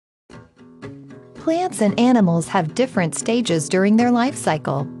Plants and animals have different stages during their life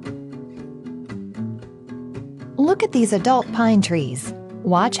cycle. Look at these adult pine trees.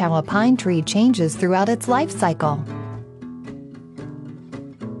 Watch how a pine tree changes throughout its life cycle.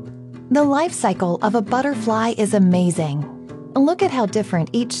 The life cycle of a butterfly is amazing. Look at how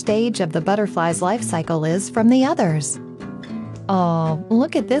different each stage of the butterfly's life cycle is from the others. Oh,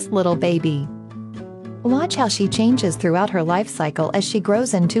 look at this little baby. Watch how she changes throughout her life cycle as she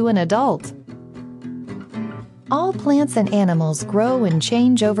grows into an adult. All plants and animals grow and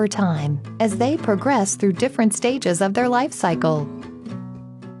change over time as they progress through different stages of their life cycle.